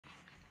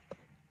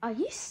Are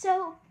you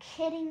so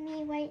kidding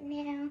me right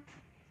now?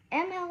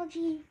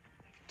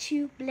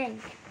 MLG2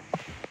 blank.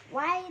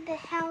 Why the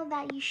hell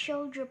that you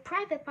showed your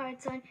private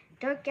parts on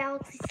Dark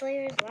Galaxy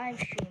Slayer's live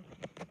stream?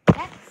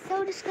 That's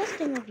so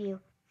disgusting of you.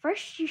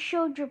 First you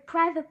showed your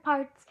private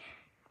parts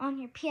on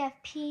your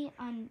PFP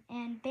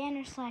and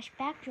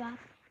banner/backdrop.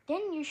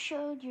 Then you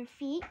showed your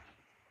feet.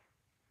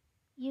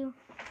 You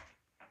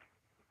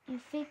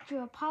faked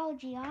your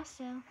apology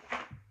also.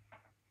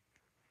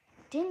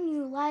 Then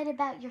you lied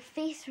about your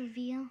face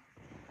reveal.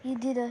 You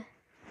did a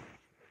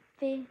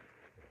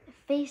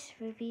face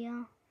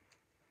reveal.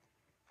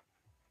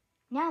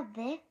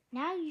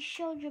 Now you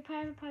showed your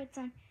private parts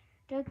on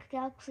Dark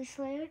Galaxy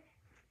Slayer.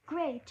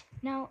 Great.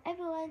 Now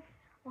everyone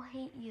will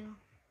hate you.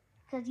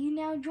 Because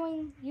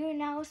you're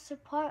now a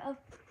part of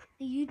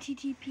the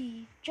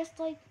UTTP. Just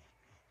like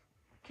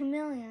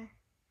Camellia.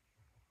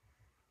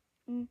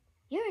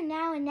 You're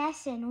now an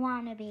SN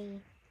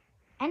wannabe.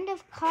 End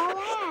of call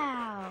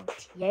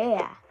out.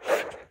 Yeah.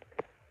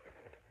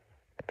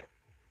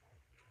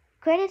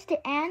 Credits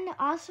to Ann, the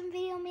awesome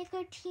video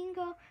maker, Teen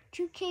Girl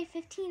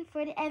 2K15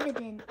 for the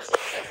evidence.